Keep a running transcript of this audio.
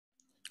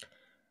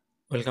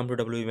Welcome to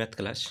W math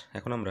class.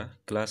 এখন আমরা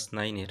class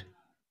 9-এর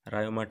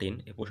রায় Martin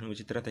এই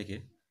প্রশ্নবিচিত্রা থেকে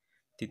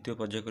তৃতীয়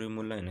পর্যায়ক্রমিক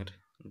মূল্যায়নের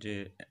যে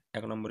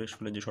 1 নম্বরের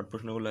স্কুলের যে শর্ট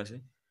প্রশ্নগুলো আছে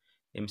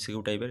M.C.Q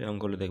টাইপের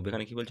অঙ্কগুলো দেখবে।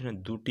 এখানে কী বলছে না,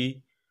 দুটি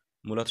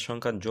মূলত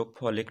সংখ্যার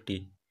যোগফল একটি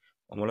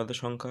অমূলত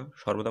সংখ্যা,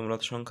 সর্বদা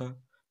মূলত সংখ্যা,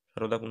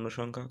 সর্বদা পূর্ণ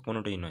সংখ্যা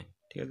কোনোটাই নয়।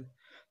 ঠিক আছে,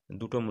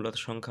 দুটো মূলত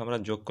সংখ্যা আমরা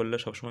যোগ করলে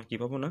সবসময় কী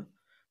পাবো না,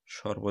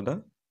 সর্বদা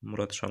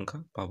মূলত সংখ্যা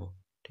পাবো।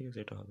 ঠিক আছে,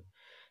 এটা হবে।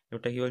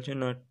 এটা কী বলছে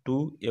না, 2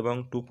 এবং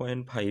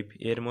 2.5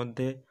 এর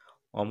মধ্যে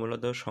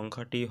অমূলত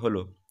সংখ্যাটি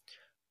হলো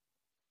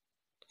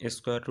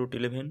square root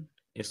 11,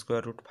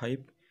 square root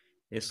 5,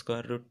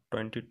 square root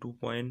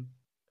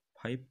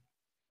 22.5,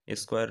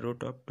 square root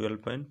of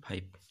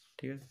 12.5।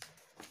 ঠিক আছে,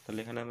 তাহলে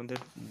এখানে আমাদের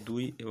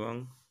 2 এবং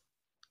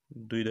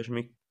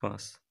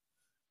 2.5,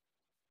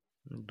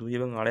 2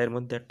 এবং আড়াইয়ের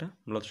মধ্যে একটা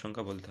মূলত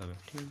সংখ্যা বলতে হবে।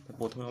 ঠিক আছে,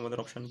 প্রথমে আমাদের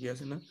অপশান কি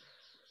আছে না,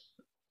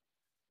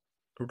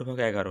 রুট ভাগ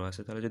 11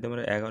 আছে। তাহলে যদি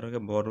আমরা 11কে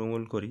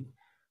বর্গমূল করি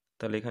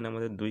তাহলে এখানে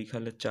আমাদের 2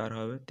 খালে 4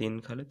 হবে, 3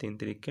 খালে 3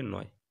 তিরিকে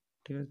 9।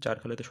 ঠিক আছে, 4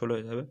 খালে তো 16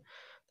 হয়ে যাবে,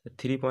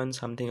 3 পয়েন্ট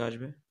সামথিং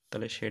আসবে,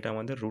 তাহলে সেটা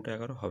আমাদের রুট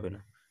 11 হবে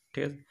না।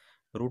 ঠিক আছে,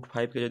 রুট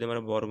 5কে যদি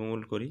আমরা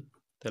বর্গমূল করি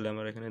তাহলে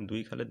আমরা এখানে 2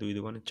 খালে 2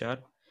 দুগুণে 4,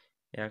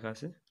 1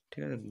 আছে।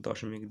 ঠিক আছে,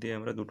 দশমিক দিয়ে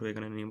আমরা দুটো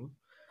এখানে নিব,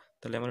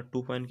 তাহলে আমরা 2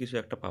 পয়েন্ট কিছু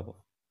একটা পাবো।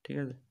 ঠিক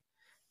আছে,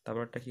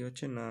 তারপরটা কি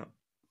হচ্ছে না,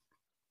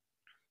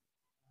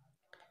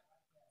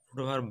 রুট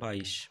ওভার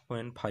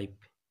 22.5,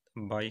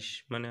 22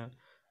 মানে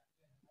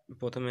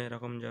প্রথমে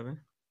এরকম যাবে,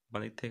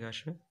 বাঁদিক থেকে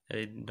আসবে,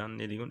 এই ডান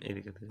দিয়ে দ্বিগুণ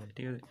এদিকে থেকে যায়।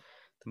 ঠিক আছে,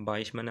 তো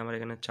 22 মানে আমার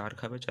এখানে 4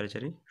 খাবে, 4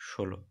 4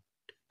 16,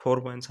 4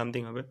 পয়েন্ট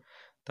সামথিং হবে,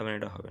 তার মানে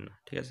এটা হবে না।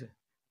 ঠিক আছে,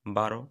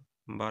 12,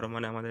 12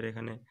 মানে আমাদের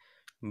এখানে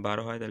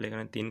 12 হয়, তাহলে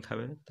এখানে 3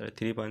 খাবে, তাহলে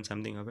 3 পয়েন্ট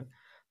সামথিং হবে,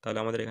 তাহলে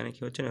আমাদের এখানে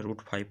কী হচ্ছে না, রুট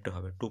 5টা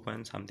হবে, 2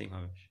 পয়েন্ট সামথিং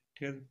হবে।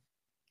 ঠিক আছে,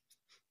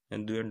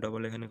 2-এর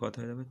ডবল এখানে কত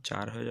হয়ে যাবে,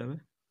 4 হয়ে যাবে,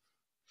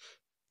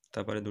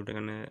 তারপরে দুটো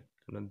এখানে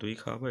 2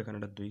 খাওয়াবো, এখানে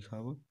একটা 2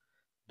 খাওয়াবো,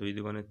 2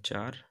 দুগুণে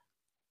 4,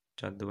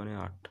 4 দুগুণে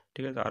 8।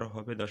 ঠিক আছে, আরও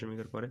হবে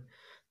দশমিকের পরে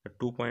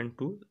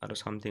 2.2 আরও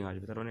সামথিং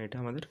আসবে, তার মানে এটা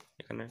আমাদের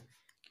এখানে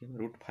কী হবে,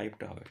 রুট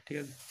 5টা হবে। ঠিক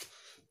আছে,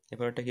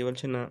 এবার এটা কী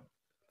বলছে না,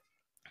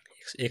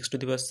 x to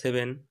the power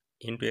 7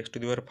 into x to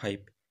the পাওয়ার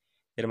 5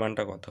 এর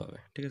মানটা কত হবে।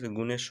 ঠিক আছে,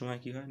 গুণের সময়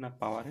কী হয় না,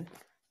 পাওয়ারে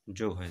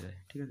যোগ হয়ে যায়।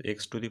 ঠিক আছে,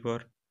 এক্স টু দি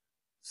পাওয়ার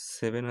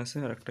 7 আছে,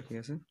 আর একটা কী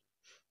আছে,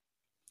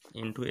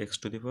 ইন্টু এক্স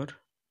টু দি পাওয়ার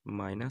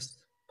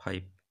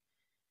 -5,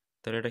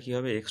 তাহলে এটা কী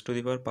হবে, এক্স টু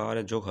দি পাওয়ার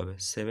পাওয়ারে যোগ হবে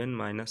 7 -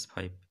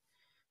 5,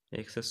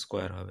 এক্স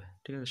স্কোয়ার হবে।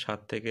 ঠিক আছে, 7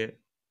 থেকে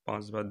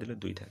 5 বাদ দিলে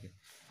 2 থাকে,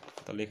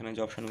 তাহলে এখানে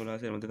যে অপশানগুলো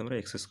আছে এর মধ্যে তোমরা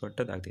এক্স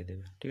স্কোয়ারটা দাগ দিয়ে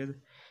দেবে। ঠিক আছে,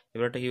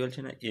 এবার একটা কী বলছে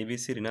না,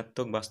 এবিসি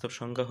ঋণাত্মক বাস্তব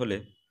সংখ্যা হলে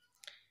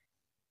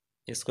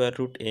square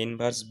root A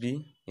inverse B,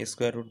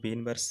 square root B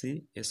inverse C,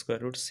 square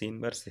root C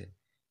inverse এ।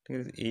 ঠিক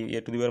আছে, এই এ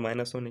to the power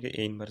 -1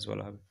 A inverse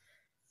বলা হবে।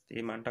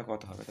 এই মানটা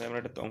কত হবে, তাই আমরা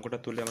একটা অঙ্কটা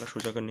তুলে আমরা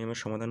সূচকের নিয়মের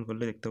সমাধান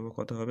করলে দেখতে পাবো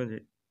কত হবে, যে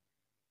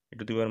এ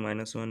টু দি পাওয়ার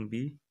 -1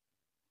 বি,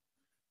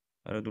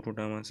 আরও দুটো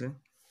টার্ম আছে,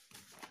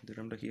 দুটো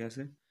টার্মটা কী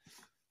আছে,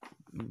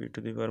 B to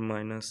the power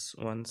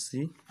 -1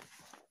 C,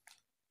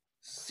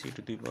 C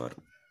to the power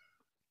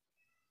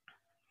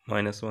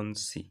 -1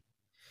 C,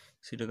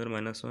 C to the পাওয়ার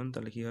 -1,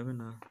 তাহলে কী হবে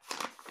না,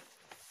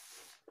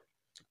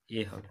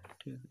 এ হবে।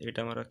 ঠিক আছে, এটা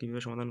আমরা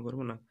কীভাবে সমাধান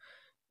করবো না,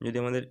 যদি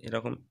আমাদের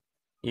এরকম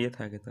এ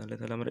থাকে তাহলে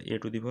আমরা এ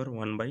টু দি পাওয়ার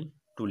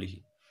 1/2 লিখি।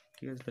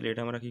 ঠিক আছে, তাহলে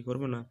এটা আমরা কী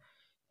করবো না,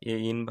 এ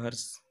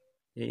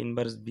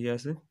ইনভার্স বি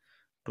আছে,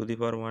 টু দি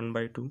পাওয়ার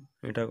 1/2,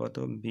 এটা কত,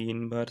 বি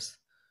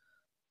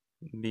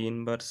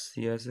ইনভার্স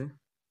সি আছে।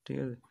 ঠিক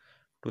আছে,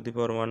 টু দি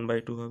পাওয়ার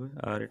 1/2 হবে,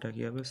 আর এটা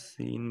কী হবে,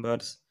 C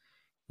inverse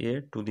A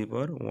to the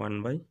পাওয়ার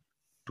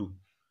 1/2।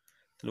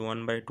 তাহলে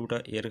 1/2টা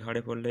এর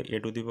ঘাড়ে পড়লে এ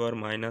to the power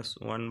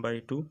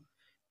 -1/2,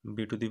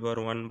 B to the পাওয়ার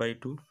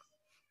 1/2,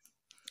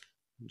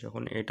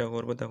 যখন এটা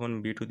করবো তখন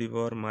B to the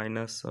power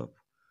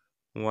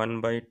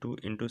 -1/2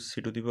 into C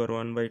to the পাওয়ার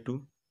 1/2,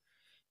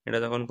 এটা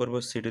যখন করবো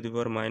সি টু দি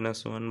পাওয়ার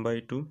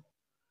 -1/2।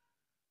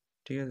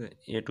 ঠিক আছে,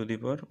 এ টু দি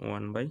পাওয়ার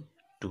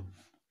 1/2।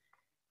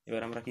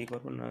 এবার আমরা কী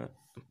করবো না,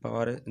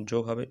 পাওয়ারে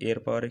যোগ হবে, এর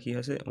পাওয়ারে কী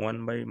আছে,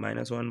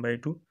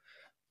 -1/2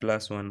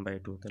 প্লাস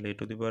 1/2, তাহলে এ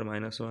টু দি পাওয়ার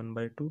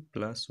 -1/2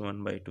 প্লাস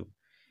 1/2।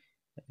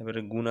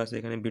 এবারে গুণ আছে,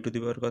 এখানে বি টু দি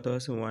পাওয়ার কত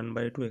আছে,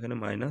 1/2, এখানে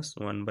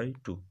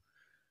 -1/2,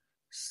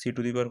 সি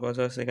টু দি পাওয়ার কত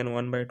আছে, এখানে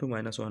 1/2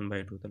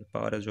 -1/2, তাহলে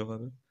পাওয়ারে যোগ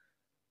হবে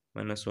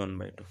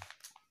 -1/2,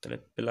 তাহলে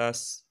প্লাস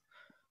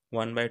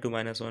 1/2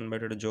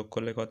 -1/2 এটা যোগ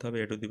করলে কত হবে,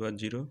 এ to the power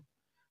 0,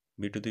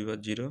 B to the power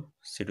 0,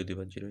 C to the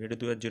power 0, A to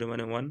the পাওয়ার 0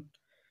 মানে 1,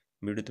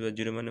 বি টু দি পাওয়ার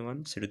 0 মানে 1,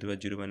 সি টু দি পাওয়ার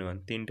 0 মানে 1,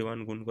 তিনটে 1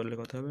 গুণ করলে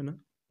কত হবে না,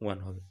 1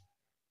 হবে।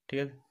 ঠিক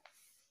আছে,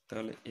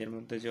 তাহলে এর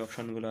মধ্যে যে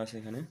অপশানগুলো আছে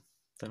এখানে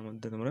তার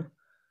মধ্যে তোমরা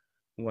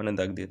 1-এ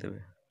দাগ দিয়ে দেবে।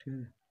 ঠিক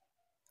আছে,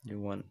 যে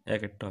 1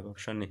 একটা হবে,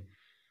 অপশান নেই।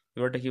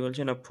 এবারটা কী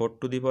বলছে না, 4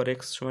 টু দি পাওয়ার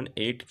এক্স সমান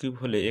 8 কিউব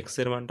হলে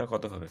এক্সের মানটা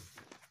কত হবে।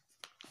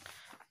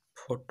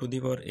 4 টু দি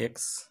পাওয়ার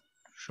এক্স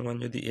সমান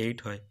যদি 8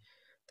 হয়,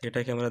 তো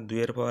এটাকে আমরা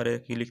 2-এর পাওয়ারে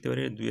কী লিখতে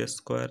পারি, 2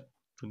 square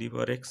to the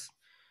power x,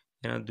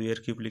 এখানে 2-এর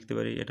কিউব লিখতে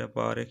পারি, এটা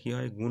পাওয়ারে কী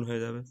হয়, গুণ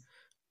হয়ে যাবে,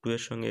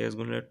 2-এর সঙ্গে এক্স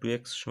গুণ হলে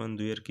 2x সমান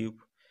 2-এর কিউব,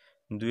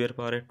 2-এর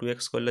পাওয়ারে 2x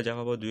করলে যা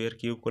পাবো 2-এর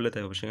কিউব করলে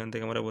তাই হবে, সেখান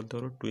থেকে আমরা বলতে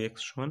পারবো 2x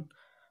সমান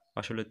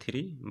আসলে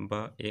 3,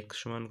 বা এক্স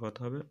সমান কত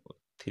হবে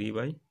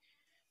 3/2।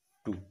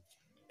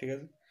 ঠিক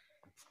আছে,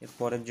 এর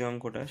পরের যে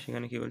অঙ্কটা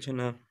সেখানে কি বলছে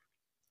না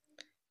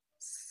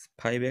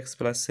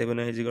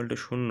 5x+7y =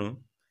 0,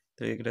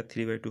 তো এটা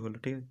 3/2 হলো।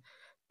 ঠিক আছে,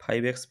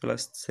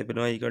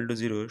 5x+7y =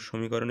 0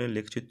 সমীকরণের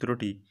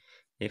লেখচিত্রটি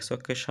এক্স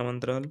অক্ষের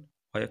সমান্তরাল,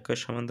 ওয়াই অক্ষের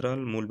সমান্তরাল,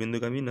 মূল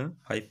বিন্দুগামী না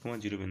 5,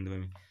 0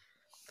 বিন্দুগামী।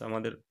 তো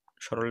আমাদের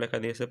সরলরেখা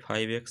দিয়েছে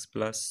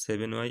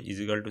 5x+7y =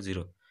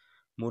 0,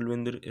 মূল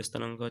বিন্দুর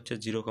স্থানাঙ্ক হচ্ছে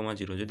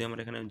 0,0। যদি আমরা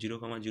এখানে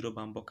 0,0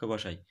 বাম পক্ষে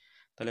বসাই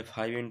তাহলে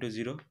 5 ×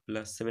 0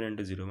 + 7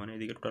 × 0, মানে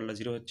এদিকে টোটালটা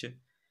 0 হচ্ছে,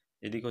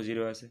 এদিকেও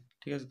 0 আছে।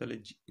 ঠিক আছে, তাহলে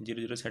 0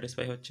 0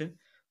 স্যাটিসফাই হচ্ছে,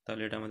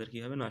 তাহলে এটা আমাদের কি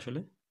হবে না আসলে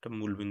একটা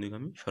মূল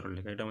বিন্দুগামী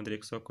সরলরেখা। এটা আমাদের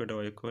এক্স অক্ষ, এটা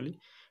ওয়াই অক্ষ বলি,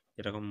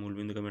 এরকম মূল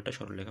বিন্দুগামী একটা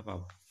সরলরেখা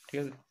পাবো। ঠিক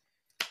আছে,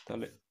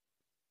 তাহলে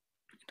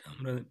এটা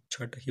আমরা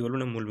ছয়টা কি বলবো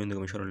না মূল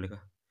বিন্দুগামী সরলরেখা।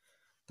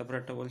 তারপর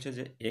একটা বলছে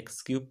যে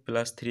x³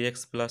 +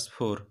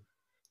 3x+4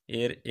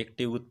 এর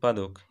একটি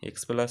উৎপাদক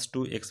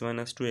x+2, x-2, x-1,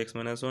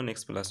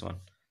 x+1।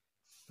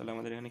 তাহলে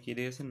আমাদের এখানে কি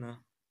দিয়েছে না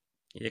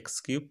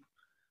x³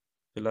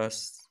 +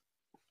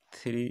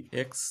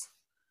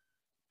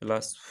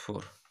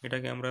 3x+4,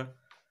 এটাকে আমরা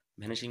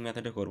ভ্যানিশিং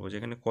মেথডে করবো,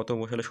 যেখানে কত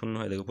বসালে শূন্য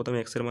হয়। দেখো প্রথমে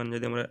x এর মান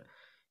যদি আমরা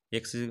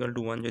x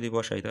 = 1 যদি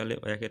বসাই, তাহলে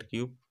 1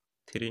 কিউব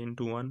 3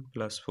 × 1 +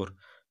 4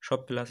 সব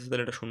প্লাস আছে,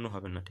 তাহলে এটা শূন্য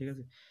হবে না। ঠিক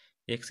আছে,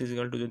 x =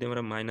 যদি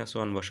আমরা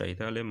 -1 বসাই,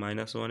 তাহলে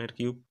 -1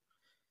 কিউব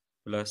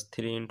 +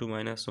 3 ×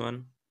 -1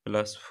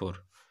 + 4,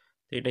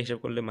 তো এটা হিসাব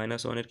করলে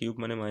 -1 কিউব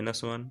মানে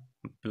 -1,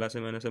 প্লাসে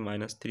মাইনাসে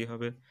 -3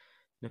 হবে,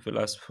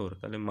 +4,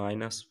 তাহলে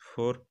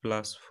 -4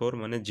 + 4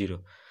 মানে 0।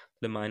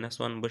 তাহলে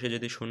 -1 বসে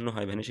যদি শূন্য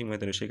হয় ভ্যানিশিং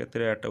মেথডে,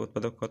 সেক্ষেত্রে একটা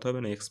উৎপাদক কত হবে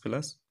না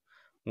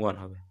x+1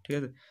 হবে। ঠিক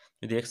আছে,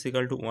 যদি x =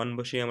 1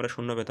 বসিয়ে আমরা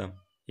শূন্য পেতাম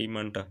এই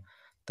মানটা,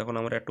 তখন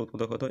আমরা একটা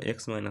উৎপাদক হতো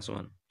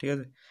x-1। ঠিক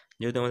আছে,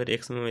 যেহেতু আমাদের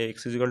x =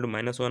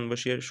 -1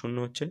 বসিয়ে শূন্য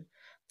হচ্ছে,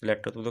 তাহলে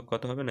একটা উৎপাদক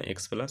কত হবে না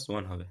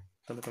x+1 হবে।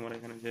 তাহলে তোমার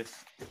এখানে যে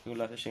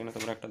এগুলো আছে সেখানে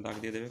তোমরা একটা দাগ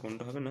দিয়ে দেবে,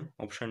 কোনটা হবে না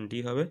অপশান ডি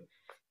হবে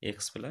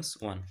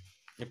x+1।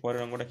 এর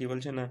পরের অঙ্কটা কি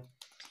বলছে না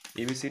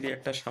এবিসিডি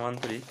একটা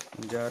সামান্তরিক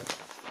যার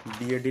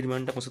বিএডির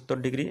মানটা 75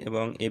 ডিগ্রি,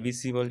 এবং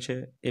এবিসি বলছে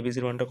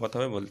এবিসির মানটা কত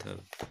হবে বলতে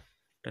হবে।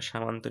 একটা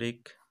সামান্তরিক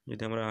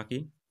যদি আমরা আঁকি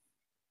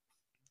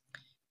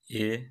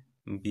এ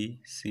বি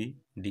সি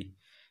ডি,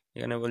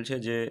 এখানে বলছে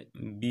যে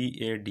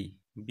বিএডি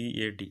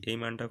বিএডি এই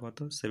মানটা কত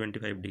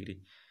 75 ডিগ্রি,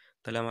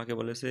 তাহলে আমাকে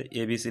বলেছে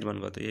এবিসির মান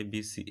কত,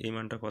 এবিসি এই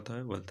মানটা কত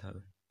হবে বলতে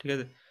হবে। ঠিক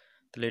আছে,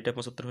 তাহলে এটা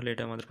 75 হলে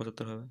এটা আমাদের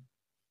 75 হবে।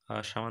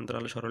 আর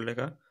সমান্তরাল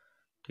সরলরেখা,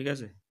 ঠিক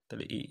আছে,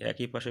 তাহলে এই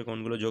একই পাশে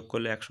কোণগুলো যোগ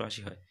করলে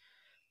 180 হয়।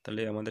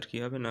 তাহলে আমাদের কি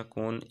হবে না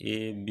কোণ এ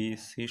বি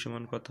সি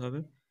সমান কত হবে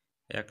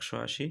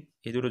 180,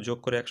 এই দুটো যোগ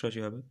করে 180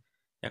 হবে,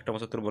 একটা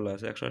 75 বলা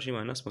আছে, 180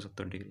 -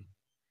 75 ডিগ্রি,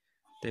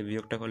 তো এই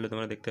বিয়োগটা করলে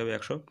তোমরা দেখতে পাবে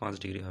 105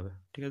 ডিগ্রি হবে।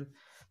 ঠিক আছে,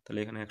 তাহলে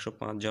এখানে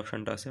 105 যে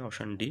অপশানটা আছে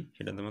অপশান ডি,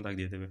 সেটা তোমরা দাগ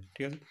দিয়ে দেবে।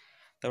 ঠিক আছে,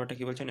 তারপরটা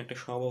কি বলছেন একটা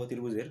সমবাহু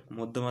ত্রিভুজের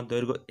মধ্যমার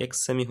দৈর্ঘ্য x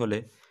সেমি হলে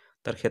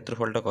তার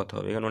ক্ষেত্রফলটা কত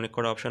হবে। এখানে অনেক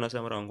কটা অপশান আছে,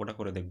 আমরা অঙ্কটা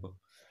করে দেখব।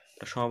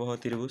 একটা সমবাহু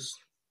ত্রিভুজ,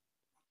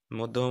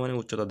 মধ্যমা মানে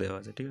উচ্চতা দেওয়া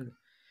আছে। ঠিক আছে,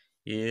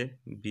 এ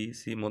বি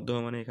সি, মধ্যমা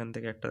মানে এখান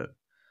থেকে একটা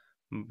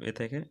এ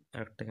থেকে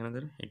একটা এখানে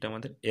এটা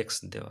আমাদের এক্স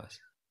দেওয়া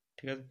আছে।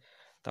 ঠিক আছে,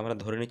 তো আমরা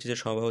ধরে নিচ্ছি যে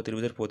সমবাহু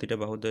ত্রিভুজের প্রতিটা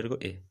বাহুর দৈর্ঘ্য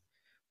এ।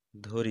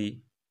 ধরি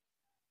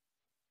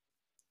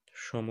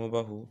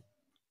সমবাহু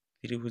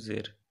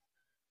ত্রিভুজের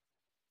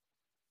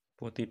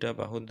প্রতিটা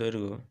বাহুর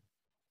দৈর্ঘ্য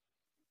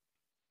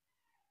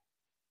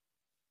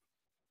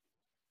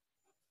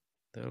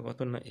কত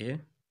না এ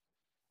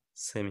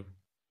সেমি।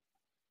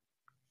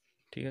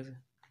 ঠিক আছে,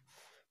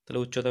 তাহলে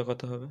উচ্চতা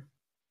কত হবে,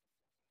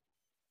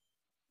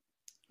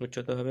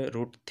 উচ্চতা হবে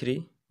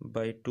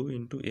 √3/2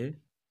 × এ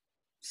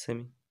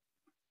সেমি।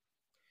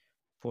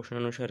 প্রশ্ন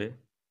অনুসারে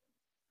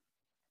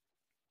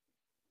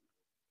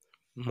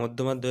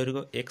মধ্যমার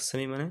দৈর্ঘ্য এক্স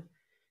সেমি, মানে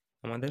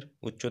আমাদের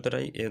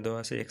উচ্চতাটাই এ দেওয়া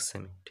আছে এক্স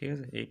সেমি। ঠিক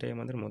আছে, এইটাই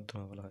আমাদের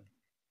মধ্যমা বলা হয়,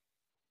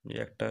 যে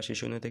একটা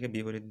শীর্ষবিন্দু থেকে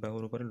বিপরীত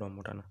বাহুর উপরে লম্ব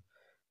টানা।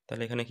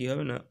 তাহলে এখানে কি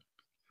হবে না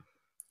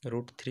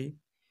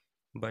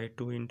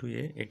 √3/2 ×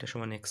 এ, এটা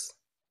সমান এক্স,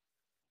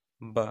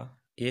 বা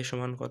এ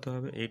সমান কত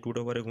হবে, এই 2টা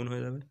উপরে গুণ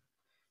হয়ে যাবে,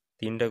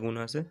 3টা গুণ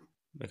আছে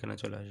এখানে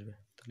চলে আসবে।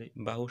 তাহলে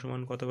বাহু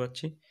সমান কত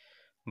পাচ্ছি,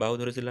 বাহু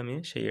ধরেছিলাম এ,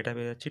 সেই এটা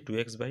পেয়ে যাচ্ছি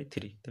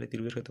 2x/3। তাহলে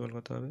ত্রিভুজের ক্ষেত্রফল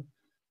কত হবে,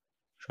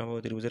 সমবাহু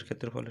ত্রিভুজের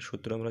ক্ষেত্রফলের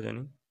সূত্র আমরা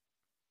জানি,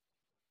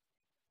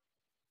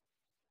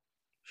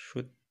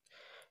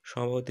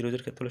 সমবাহু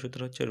ত্রিভুজের ক্ষেত্রফলের সূত্র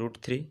হচ্ছে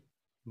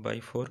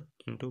 √3/4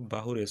 ×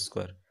 বাহুর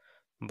স্কোয়ার।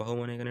 বাহু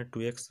মানে এখানে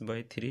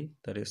 2x/3,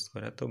 তার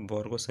স্কোয়ার, এত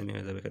বর্গ সেমি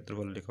হয়ে যাবে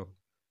ক্ষেত্রফল লেখক।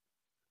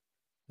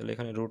 তাহলে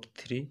এখানে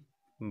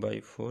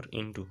 √3/4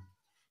 ×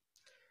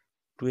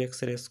 2x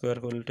এর স্কোয়ার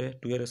করলে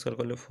 2 এর স্কোয়ার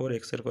করলে 4,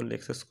 x এর করলে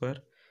x স্কোয়ার,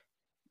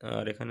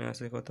 আর এখানে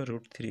আছে কত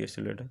 √3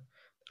 এসেছিলো, এটা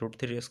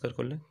 √3 স্কোয়ার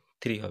করলে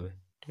 3 হবে।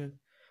 ঠিক আছে,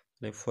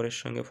 তাহলে 4-এর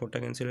সঙ্গে 4টা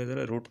ক্যান্সেল হয়ে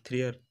যাবে, √3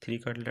 আর 3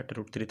 কাটলে একটা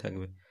 √3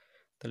 থাকবে।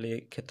 তাহলে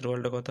এই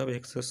ক্ষেত্রফলটা কত হবে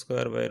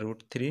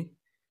x²/√3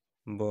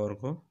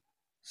 বর্গ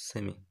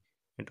সেমি,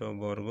 এটা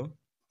বর্গ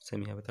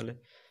সেমি হবে। তাহলে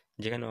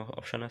যেখানে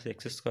অপশান আছে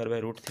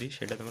x²/√3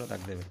 সেটা তোমরা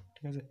দাগ দেবে।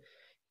 ঠিক আছে,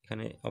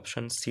 এখানে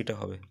অপশান সিটা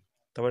হবে।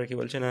 তারপরে কি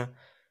বলছে না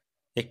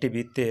একটি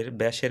বৃত্তের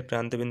ব্যাসের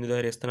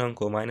প্রান্তবিন্দুদ্বয়ের স্থানাঙ্ক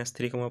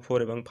 -3,4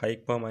 এবং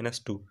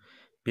 5,-2,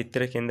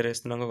 বৃত্তের কেন্দ্রের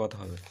স্থানাঙ্ক কত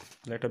হবে?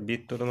 তাহলে একটা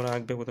বৃত্ত তোমরা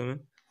আঁকবে প্রথমে,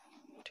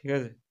 ঠিক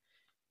আছে?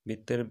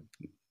 বৃত্তের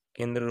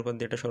কেন্দ্রের উপর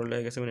দিয়ে একটা সরল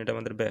রেখা গেছে, মানে এটা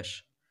আমাদের ব্যাস।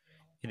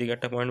 এদিকে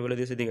একটা পয়েন্ট বলে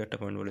দিয়েছে, এদিকে একটা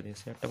পয়েন্ট বলে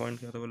দিয়েছে। একটা পয়েন্ট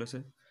কত বলেছে?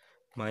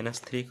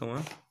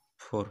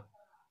 -3,4,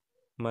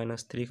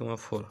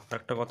 -3,4।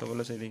 একটা কত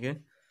বলেছে এদিকে?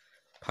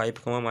 5,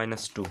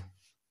 -2,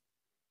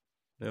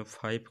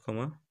 5,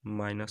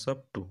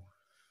 -2।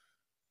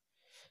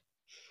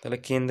 তাহলে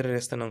কেন্দ্রের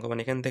স্থানাঙ্ক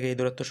মানে এখান থেকে এই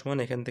দূরত্ব সমান,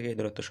 এখান থেকে এই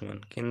দূরত্ব সমান।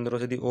 কেন্দ্র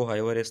যদি ও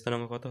হয়, ওর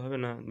স্থানাঙ্ক কত হবে?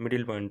 না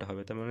মিডিল পয়েন্টটা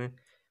হবে। তার মানে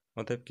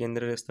অতএব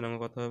কেন্দ্রের স্থানাঙ্ক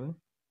কত হবে?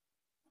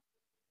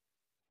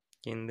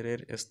 কেন্দ্রের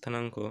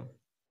স্থানাঙ্ক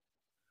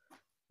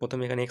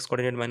প্রথমে এখানে এক্স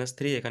কোঅর্ডিনেট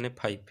 -3, এখানে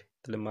 5,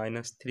 তাহলে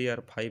 -3 আর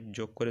 5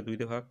 যোগ করে 2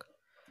 দিয়ে ভাগ।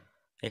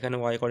 এখানে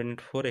ওয়াই কোঅর্ডিনেট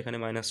 4, এখানে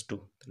 -2,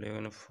 তাহলে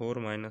এখানে 4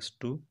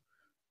 -2,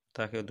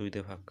 তাকেও 2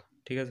 দিয়ে ভাগ।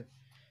 ঠিক আছে,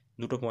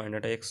 দুটো পয়েন্ট,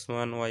 একটা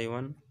x1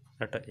 y1,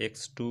 একটা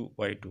x2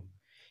 y2।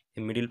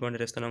 এই মিডিল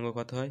পয়েন্টের স্থানাঙ্ক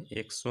কত হয়?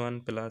 x1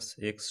 plus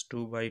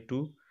x2/2,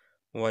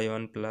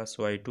 y1 plus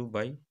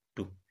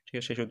y2/2। ঠিক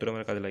আছে, সেই সূত্র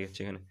আমরা কাজে লাগিয়েছি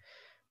এখানে।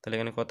 তাহলে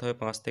এখানে কত হবে?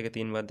 5 থেকে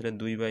 3 বাদ দিলে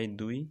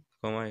 2/2,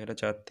 এখানে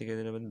 4 থেকে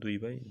দিলে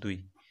 2/2,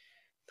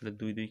 তাহলে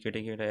 2 2 কেটে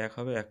গিয়ে এটা 1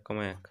 হবে,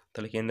 1,1।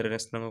 তাহলে কেন্দ্রের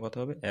স্থানাঙ্ক কত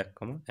হবে?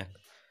 1,1।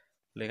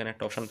 তাহলে এখানে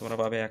একটা অপশান তোমরা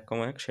পাবে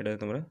 1,1, সেটাতে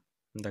তোমরা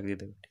দাগ দিয়ে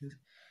দেবে। ঠিক আছে,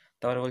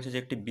 তারপরে বলছে যে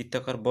একটি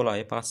বৃত্তাকার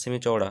বলয় 5 সেমি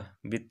চওড়া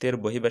বৃত্তের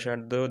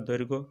বহিঃব্যাসার্ধ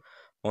দৈর্ঘ্য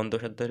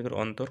অন্তঃব্যাসার্ধ দৈর্ঘ্যের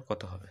অন্তর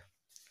কত হবে?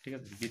 ঠিক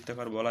আছে,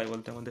 বৃত্তাকার বলয়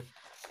বলতে আমাদের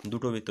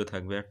দুটো বৃত্ত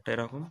থাকবে, একটা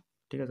এরকম,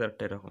 ঠিক আছে,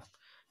 একটা এরকম।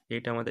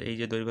 এইটা আমাদের এই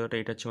যে দৈর্ঘ্যটা,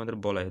 এটা হচ্ছে আমাদের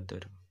বলয়ের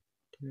দৈর্ঘ্য।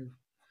 ঠিক আছে,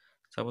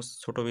 সাপোজ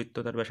ছোট বৃত্ত,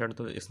 তার ব্যাসার্ধ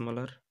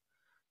স্মলার,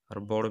 আর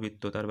বড়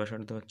বৃত্ত তার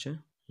ব্যাসার্ধ হচ্ছে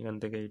এখান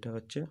থেকে এইটা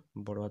হচ্ছে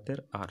বড় হাতের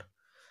আর।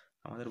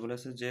 আমাদের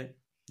বলেছে যে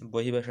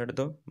বহিঃব্যাসার্ধ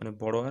মানে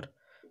বড় আর,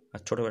 আর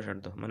ছোট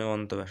ব্যাসার্ধ মানে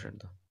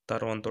অন্তঃব্যাসার্ধ,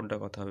 তার অন্তরটা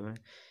কত হবে? মানে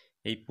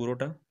এই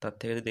পুরোটা, তার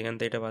থেকে যদি এখান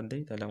থেকে এটা বাদ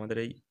দিই, তাহলে আমাদের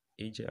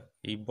এই যে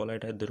এই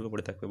বলয়টার দৈর্ঘ্য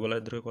পড়ে থাকবে।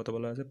 বলয়ের দৈর্ঘ্য কত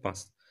বলা আছে?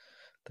 5।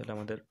 তাহলে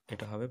আমাদের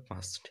এটা হবে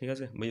 5। ঠিক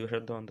আছে,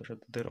 বহিঃব্যাসার্ধ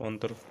অন্তঃব্যাসার্ধের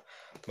অন্তর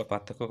বা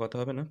পার্থক্য কত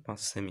হবে? না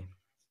 5 সেমি।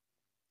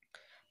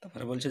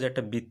 তারপরে বলছে যে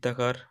একটা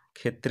বৃত্তাকার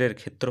ক্ষেত্রের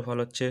ক্ষেত্রফল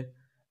হচ্ছে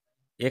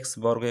এক্স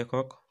বর্গ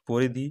একক,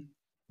 পরিধি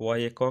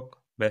ওয়াই একক,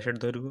 ব্যাসের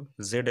দৈর্ঘ্য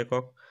জেড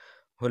একক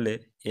হলে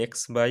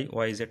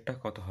x/y জেডটা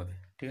কত হবে?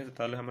 ঠিক আছে,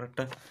 তাহলে আমরা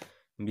একটা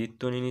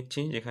বৃত্ত নিয়ে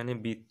নিচ্ছি, যেখানে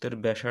বৃত্তের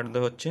ব্যাসার্ধ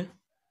হচ্ছে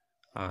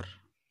আর।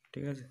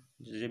 ঠিক আছে,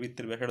 যে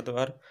বৃত্তের ব্যাসার্ধ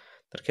আর,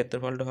 তার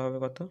ক্ষেত্রফলটা হবে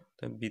কত?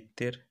 তাই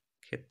বৃত্তের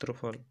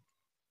ক্ষেত্রফল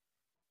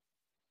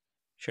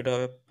সেটা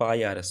হবে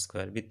πr²।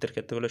 বৃত্তের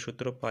ক্ষেত্রফলের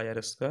সূত্র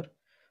πr²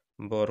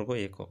 বর্গ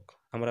একক।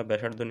 আমরা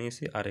ব্যাসার্ধ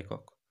নিয়েছি আর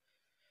একক,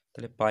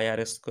 তাহলে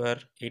πr²,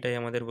 এটাই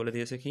আমাদের বলে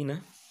দিয়েছে কি না,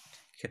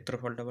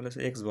 ক্ষেত্রফলটা বলেছে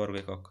এক্স বর্গ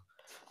একক।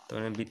 তো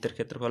মানে বৃত্তের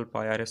ক্ষেত্রফল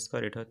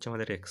πr², এটা হচ্ছে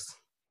আমাদের এক্স।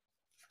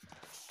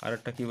 আর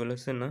একটা কী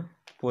বলেছে না,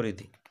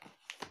 পরিধি।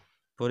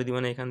 পরিধি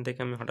মানে এখান থেকে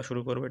আমি হাঁটা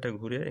শুরু করবো, এটা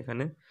ঘুরে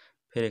এখানে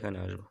ফের এখানে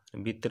আসবো।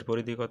 বৃত্তের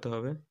পরিধি কত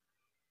হবে?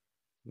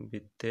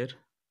 বৃত্তের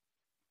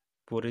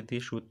পরিধি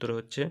সূত্র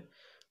হচ্ছে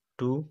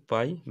 2π,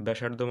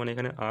 ব্যাসার্ধ মানে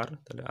এখানে আর,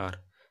 তাহলে আর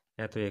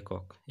এত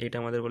একক। এইটা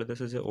আমাদের বলে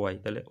দিয়েছে যে ওয়াই,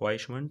 তাহলে ওয়াই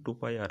সমান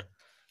 2πr।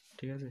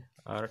 ঠিক আছে,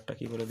 আর একটা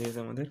কী বলে দিয়েছে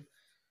আমাদের?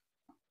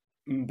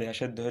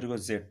 ব্যাসের দৈর্ঘ্য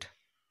জেড।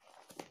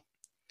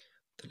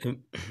 তাহলে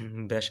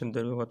ব্যাসের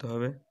দৈর্ঘ্য কত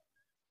হবে?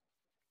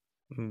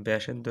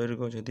 ব্যাসের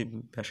দৈর্ঘ্য যদি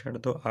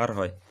ব্যাসার্ধ আর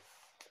হয়,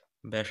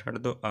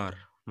 ব্যাসার্ধ আর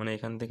মানে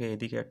এখান থেকে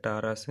এদিকে একটা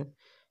আর আছে,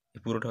 এই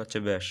পুরোটা হচ্ছে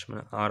ব্যাস,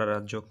 মানে আর আর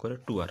আর যোগ করে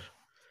 2r।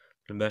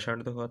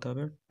 ব্যাসার্ধ কত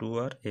হবে?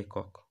 2r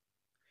একক।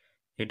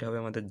 এটা হবে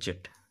আমাদের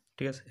জেড।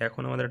 ঠিক আছে,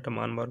 এখন আমাদের একটা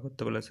মান বার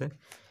করতে বলেছে।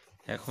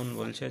 এখন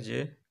বলছে যে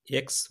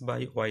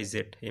x/y/z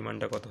এই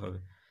মানটা কত হবে?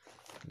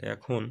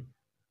 এখন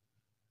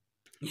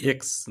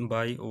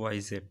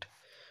x/y/z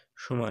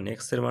সমান x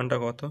এর মানটা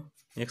কত?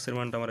 x এর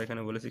মানটা আমরা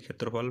এখানে বলেছি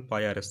ক্ষেত্রফল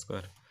πr²।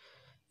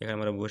 এখানে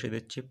আমরা বসিয়ে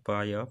দিচ্ছি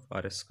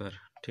πr²।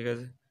 ঠিক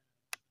আছে,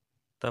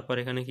 তারপর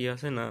এখানে কি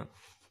আছে না,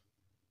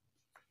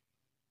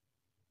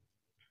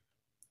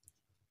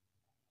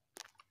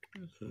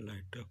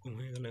 লাইটটা কম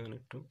হয়ে গেল এখানে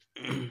একটু।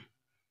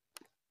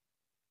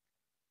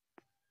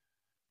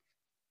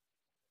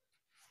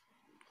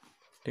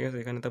 ঠিক আছে,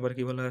 এখানে তারপর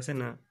কি বলা আছে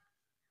না,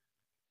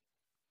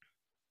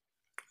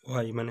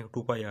 ওয়াই মানে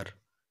 2πr,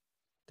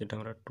 যেটা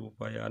আমরা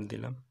 2πr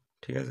দিলাম।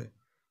 ঠিক আছে,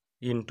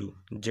 ইন্টু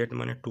জেড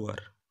মানে 2r,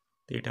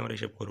 তো এটা আমরা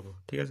হিসেব করবো।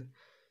 ঠিক আছে,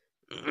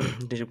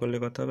 হিসেব করলে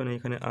কত হবে না,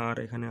 এখানে আর,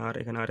 এখানে আর,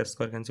 এখানে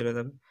r² ক্যান্সেল হয়ে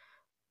যাবে,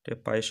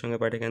 পায়ের সঙ্গে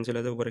পায়েটা ক্যান্সেল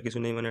হয়ে যাবে, উপরে কিছু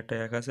নেই মানে একটা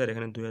 1 আছে, আর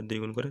এখানে 2 আর 2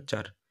 গুণ করে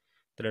 4,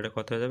 তাহলে এটা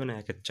কত হয়ে যাবে না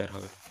 1/4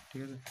 হবে।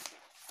 ঠিক আছে,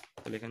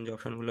 তাহলে এখানে যে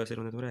অপশানগুলো আছে এর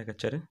মধ্যে তোমরা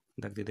 1/4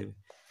 দাগ দিয়ে দেবে।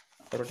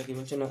 তারপর ওটা কী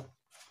বলছে না,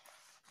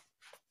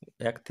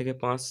 1 থেকে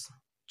 5,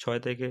 6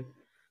 থেকে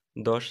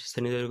 10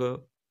 শ্রেণী দৈর্ঘ্য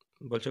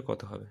বলছে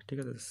কত হবে? ঠিক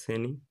আছে,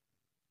 শ্রেণী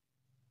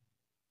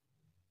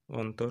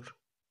অন্তর,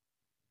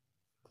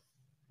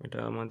 এটা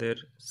আমাদের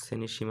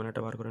শ্রেণীর সীমানাটা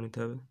বার করে নিতে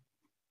হবে।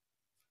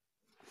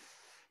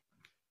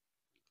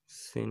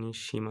 শ্রেণীর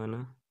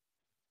সীমানা,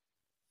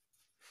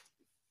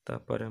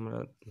 তারপরে আমরা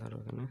ধরো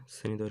এখানে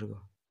শ্রেণী দৈর্ঘ্য।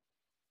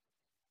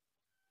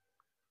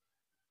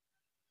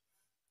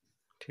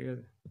 ঠিক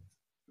আছে,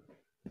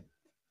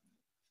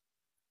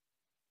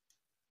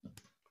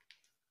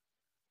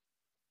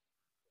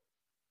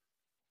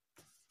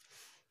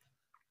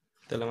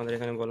 তাহলে আমাদের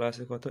এখানে বলা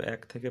আছে কত,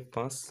 1 থেকে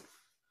 5,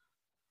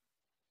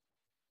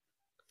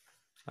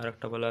 আর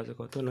একটা বলা আছে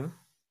কত না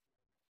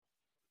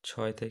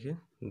 6 থেকে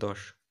 10।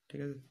 ঠিক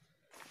আছে,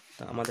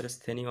 তা আমাদের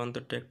শ্রেণী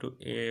অন্তরটা একটু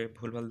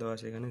ভুলভাল দেওয়া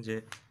আছে এখানে, যে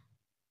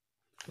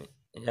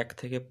 1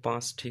 থেকে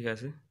 5 ঠিক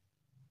আছে,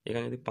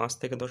 এখানে যদি 5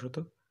 থেকে 10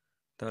 হতো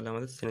তাহলে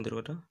আমাদের শ্রেণী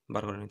দুর্গটা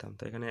বার করে নিতাম।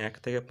 তো এখানে 1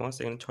 থেকে 5,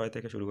 এখানে 6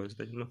 থেকে শুরু করেছে,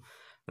 তাই জন্য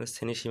আমাদের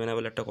শ্রেণী সীমানা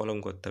বলে একটা কলম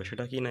করতে হবে।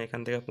 সেটা কি না,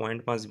 এখান থেকে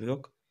 0.5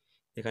 বিয়োগ,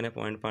 এখানে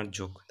 0.5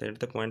 যোগ, তাই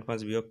এটাতে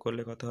 0.5 বিয়োগ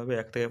করলে কত হবে,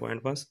 1 থেকে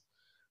 0.5,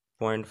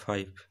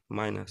 0.5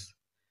 মাইনাস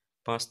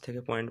 5 থেকে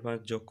 0.5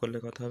 যোগ করলে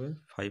কত হবে,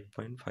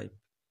 5.5।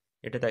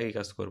 এটাতে একই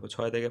কাজ করবো,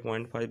 6 থেকে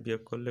 0.5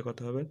 বিয়োগ করলে কত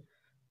হবে,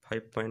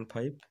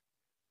 5.5,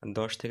 আর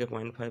 10 থেকে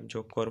 0.5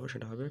 যোগ করবো,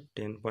 সেটা হবে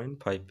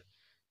 10.5।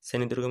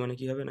 শ্রেণী দৈর্ঘ্য মানে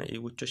কি হবে না, এই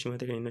উচ্চ সীমা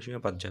থেকে নিম্ন সীমা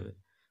বাদ যাবে,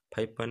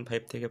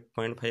 5.5 থেকে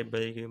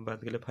 0.5 বাদ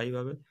গেলে 5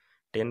 হবে,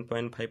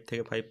 10.5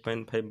 থেকে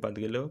 5.5 বাদ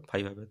গেলেও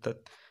 5 হবে, অর্থাৎ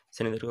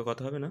শ্রেণী দৈর্ঘ্য কত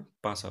হবে না,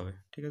 5 হবে।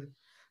 ঠিক আছে,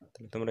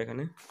 তাহলে তোমরা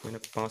এখানে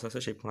 5 আছে,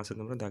 সেই 5-এ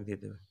তোমরা দাগ দিয়ে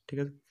দেবে। ঠিক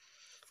আছে,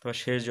 তারপর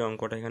শেষ যে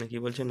অঙ্কটা এখানে কি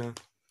বলছে না,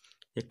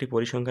 একটি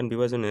পরিসংখ্যান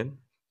বিভাজনের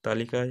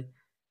তালিকায়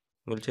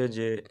বলছে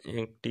যে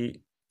একটি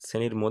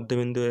শ্রেণীর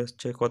মধ্যবিন্দু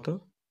হচ্ছে কত,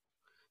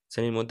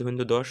 শ্রেণীর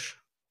মধ্যবিন্দু 10,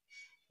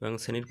 এবং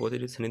শ্রেণীর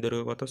প্রতিটি শ্রেণী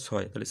দৈর্ঘ্য কত,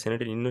 6, তাহলে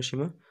শ্রেণীটির নিম্ন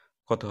সীমা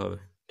কত হবে।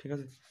 ঠিক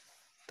আছে,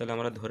 তাহলে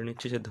আমরা ধরে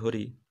নিচ্ছি যে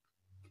ধরি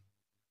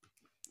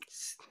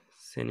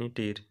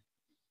শ্রেণীটির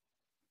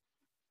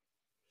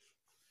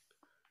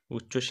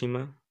উচ্চ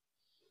সীমা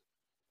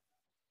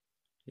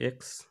x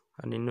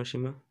আর নিম্ন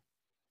সীমা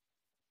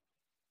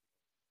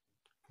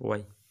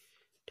y।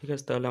 ঠিক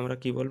আছে, তাহলে আমরা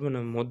কি বলবো না,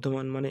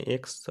 মধ্যমান মানে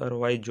x আর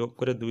y যোগ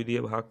করে 2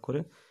 দিয়ে ভাগ করে,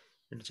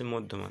 এটা হচ্ছে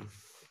মধ্যমান,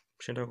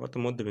 সেটা কত,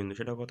 মধ্যবিন্দু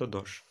সেটা কত,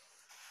 10,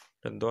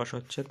 এটা 10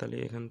 হচ্ছে, তাহলে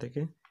এখান থেকে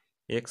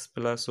x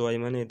প্লাস ওয়াই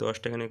মানে এই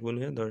 10টা এখানে গুণ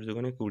হয়ে 10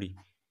 দুগুণে 20,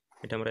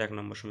 এটা আমরা 1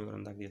 নম্বর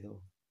সমীকরণ দাগিয়ে দেবো।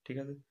 ঠিক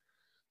আছে,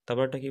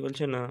 তারপরটা কি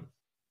বলছে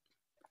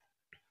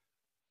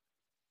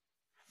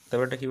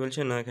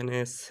না, এখানে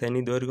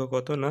শ্রেণী দৈর্ঘ্য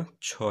কত না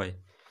 6,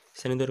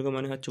 শ্রেণী দৈর্ঘ্য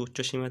মানে হচ্ছে উচ্চ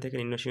সীমা থেকে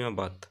নিম্ন সীমা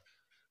বাদ,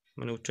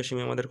 মানে উচ্চ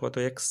সীমা আমাদের কত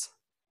x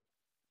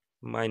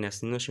মাইনাস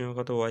নিম্ন সীমা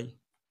কত y,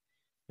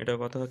 এটা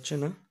কত হচ্ছে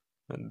না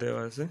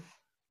দেওয়া আছে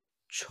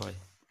 6,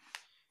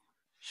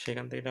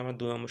 সেখান থেকে এটা আমার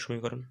 2 নম্বর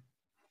সমীকরণ।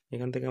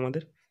 এখান থেকে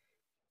আমাদের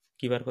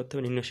কী বার করতে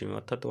হবে, নিম্ন সীমা,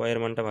 অর্থাৎ y এর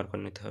মানটা বার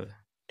করে নিতে হবে।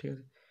 ঠিক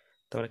আছে,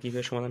 তো আমরা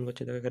কীভাবে সমাধান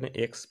করছি, দেখো এখানে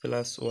x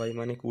প্লাস ওয়াই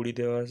মানে 20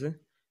 দেওয়া আছে,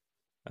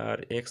 আর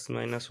x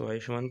মাইনাস ওয়াই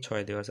সমান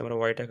 6 দেওয়া আছে। আমরা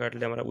ওয়াইটা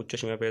কাটলে আমরা উচ্চ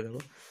সীমা পেয়ে যাবো,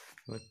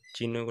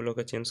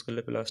 চিহ্নগুলোকে চেঞ্জ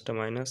করলে প্লাসটা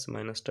মাইনাস,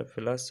 মাইনাসটা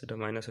প্লাস, এটা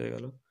মাইনাস হয়ে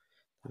গেল,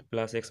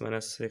 প্লাস এক্স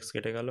মাইনাস এক্স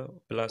কেটে গেল,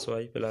 প্লাস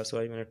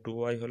ওয়াই মানে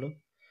 2y হলো,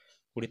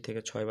 20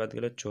 থেকে 6 বাদ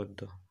গেলে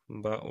 14,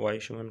 বা ওয়াই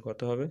সমান কত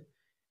হবে,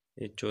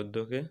 এই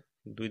 14কে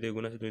 2 দিয়ে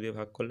গুণ আছে, 2 দিয়ে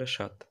ভাগ করলে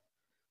 7,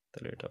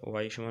 তাহলে এটা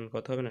ওয়াই সমান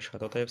কত হবে না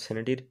 7, অতএব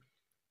শ্রেণীটির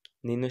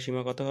নিম্ন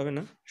সীমা কত হবে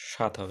না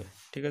 7 হবে।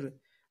 ঠিক আছে,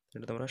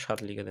 এটা তোমরা 7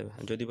 লিখে দেবে।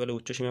 যদি বলে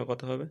উচ্চ সীমা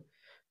কত হবে,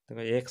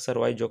 দেখো এক্স আর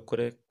ওয়াই যোগ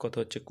করে কত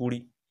হচ্ছে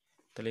 20,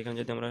 তাহলে এখানে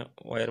যদি আমরা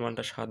ওয়াইয়ের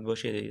মানটা 7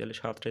 বসিয়ে দিই, তাহলে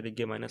 7টা দিক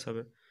গিয়ে মাইনাস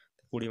হবে,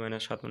 20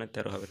 মাইনাস 7 মানে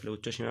 13 হবে, তাহলে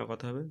উচ্চ সীমা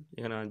কত হবে,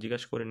 এখানে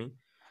জিজ্ঞাসা করে নিই,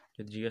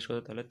 যদি জিজ্ঞাসা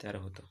করতো তাহলে 13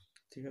 হতো।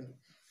 ঠিক আছে,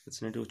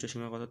 শ্রেণীটির উচ্চ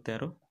সীমা কত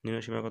 13, নিম্ন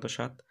সীমা কত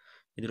 7,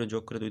 এই দুটো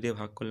যোগ করে 2 দিয়ে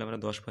ভাগ করলে আমরা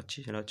 10 পাচ্ছি,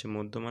 সেটা হচ্ছে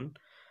মধ্যমান,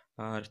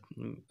 আর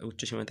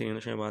উচ্চ সীমা থেকে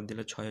নিম্ন সীমা বাদ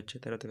দিলে 6 হচ্ছে,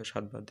 13 থেকে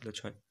 7 বাদ দিলে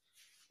 6।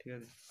 ঠিক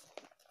আছে,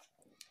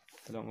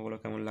 তাহলে অঙ্কগুলো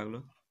কেমন লাগলো,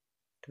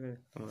 ঠিক আছে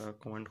তোমরা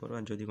কমেন্ট করো,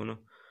 আর যদি কোনো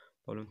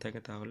প্রবলেম থাকে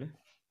তাহলে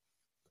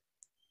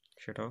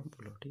সেটাও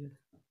বলো। ঠিক আছে।